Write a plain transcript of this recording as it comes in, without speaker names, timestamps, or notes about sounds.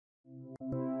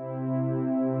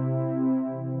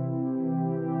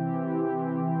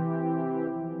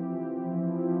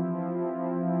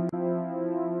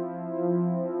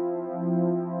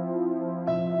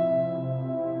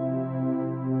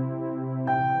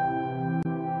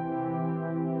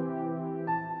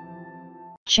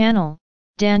Channel,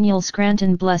 Daniel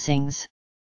Scranton Blessings.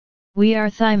 We are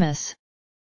Thymus.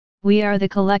 We are the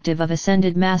collective of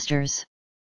ascended masters.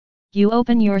 You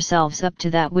open yourselves up to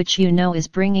that which you know is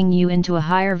bringing you into a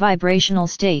higher vibrational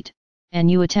state, and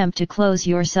you attempt to close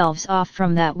yourselves off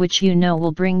from that which you know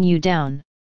will bring you down.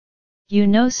 You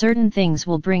know certain things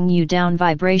will bring you down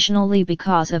vibrationally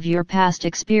because of your past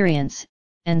experience,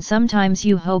 and sometimes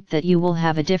you hope that you will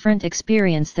have a different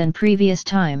experience than previous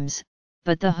times,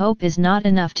 but the hope is not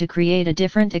enough to create a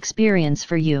different experience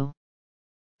for you.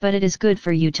 But it is good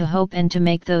for you to hope and to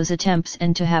make those attempts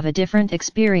and to have a different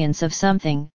experience of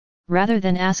something, rather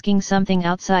than asking something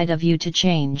outside of you to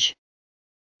change.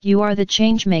 You are the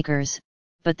change makers,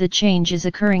 but the change is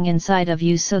occurring inside of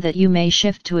you so that you may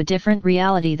shift to a different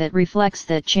reality that reflects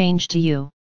that change to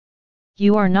you.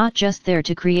 You are not just there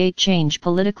to create change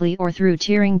politically or through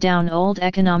tearing down old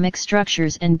economic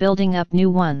structures and building up new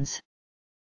ones.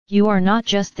 You are not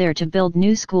just there to build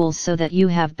new schools so that you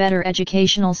have better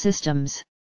educational systems.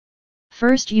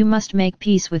 First, you must make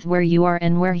peace with where you are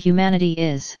and where humanity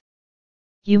is.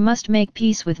 You must make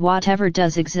peace with whatever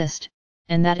does exist,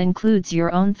 and that includes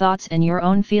your own thoughts and your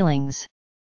own feelings.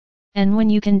 And when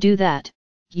you can do that,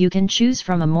 you can choose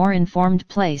from a more informed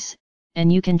place,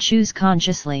 and you can choose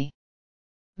consciously.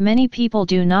 Many people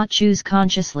do not choose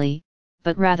consciously,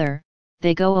 but rather,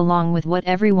 they go along with what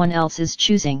everyone else is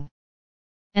choosing.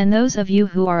 And those of you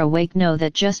who are awake know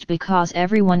that just because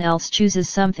everyone else chooses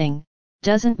something,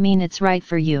 doesn't mean it's right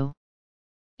for you.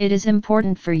 It is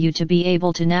important for you to be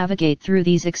able to navigate through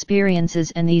these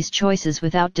experiences and these choices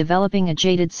without developing a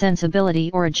jaded sensibility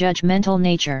or a judgmental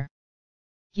nature.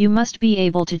 You must be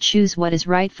able to choose what is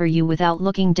right for you without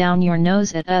looking down your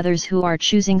nose at others who are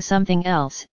choosing something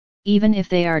else, even if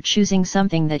they are choosing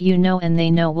something that you know and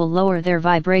they know will lower their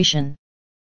vibration.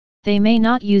 They may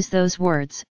not use those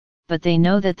words, but they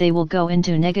know that they will go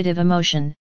into negative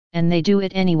emotion, and they do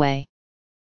it anyway.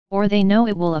 Or they know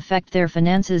it will affect their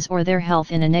finances or their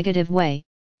health in a negative way,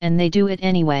 and they do it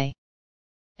anyway.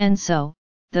 And so,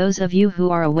 those of you who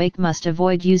are awake must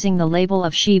avoid using the label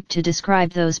of sheep to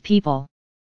describe those people.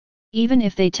 Even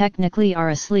if they technically are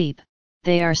asleep,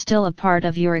 they are still a part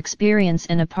of your experience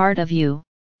and a part of you,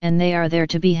 and they are there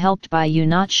to be helped by you,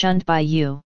 not shunned by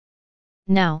you.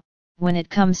 Now, when it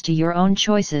comes to your own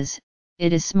choices,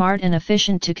 it is smart and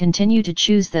efficient to continue to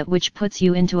choose that which puts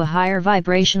you into a higher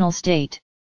vibrational state.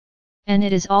 And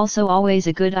it is also always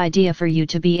a good idea for you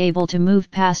to be able to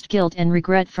move past guilt and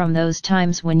regret from those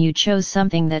times when you chose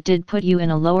something that did put you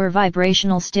in a lower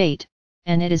vibrational state,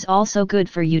 and it is also good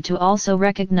for you to also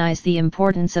recognize the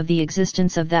importance of the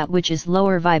existence of that which is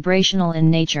lower vibrational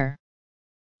in nature.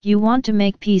 You want to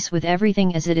make peace with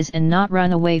everything as it is and not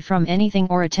run away from anything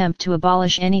or attempt to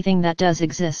abolish anything that does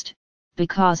exist,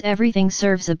 because everything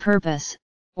serves a purpose,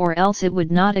 or else it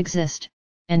would not exist.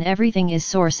 And everything is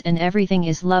source and everything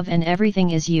is love and everything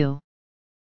is you.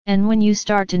 And when you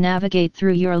start to navigate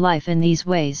through your life in these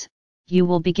ways, you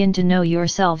will begin to know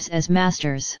yourselves as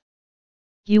masters.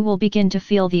 You will begin to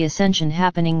feel the ascension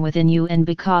happening within you, and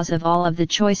because of all of the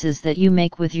choices that you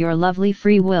make with your lovely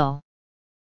free will.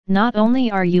 Not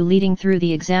only are you leading through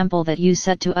the example that you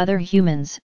set to other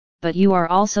humans, but you are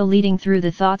also leading through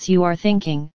the thoughts you are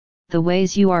thinking, the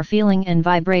ways you are feeling and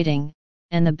vibrating,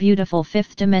 and the beautiful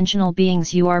fifth-dimensional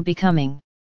beings you are becoming.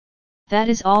 That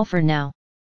is all for now.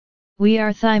 We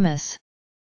are Thymus.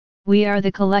 We are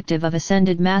the collective of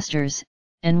ascended masters,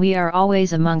 and we are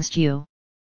always amongst you.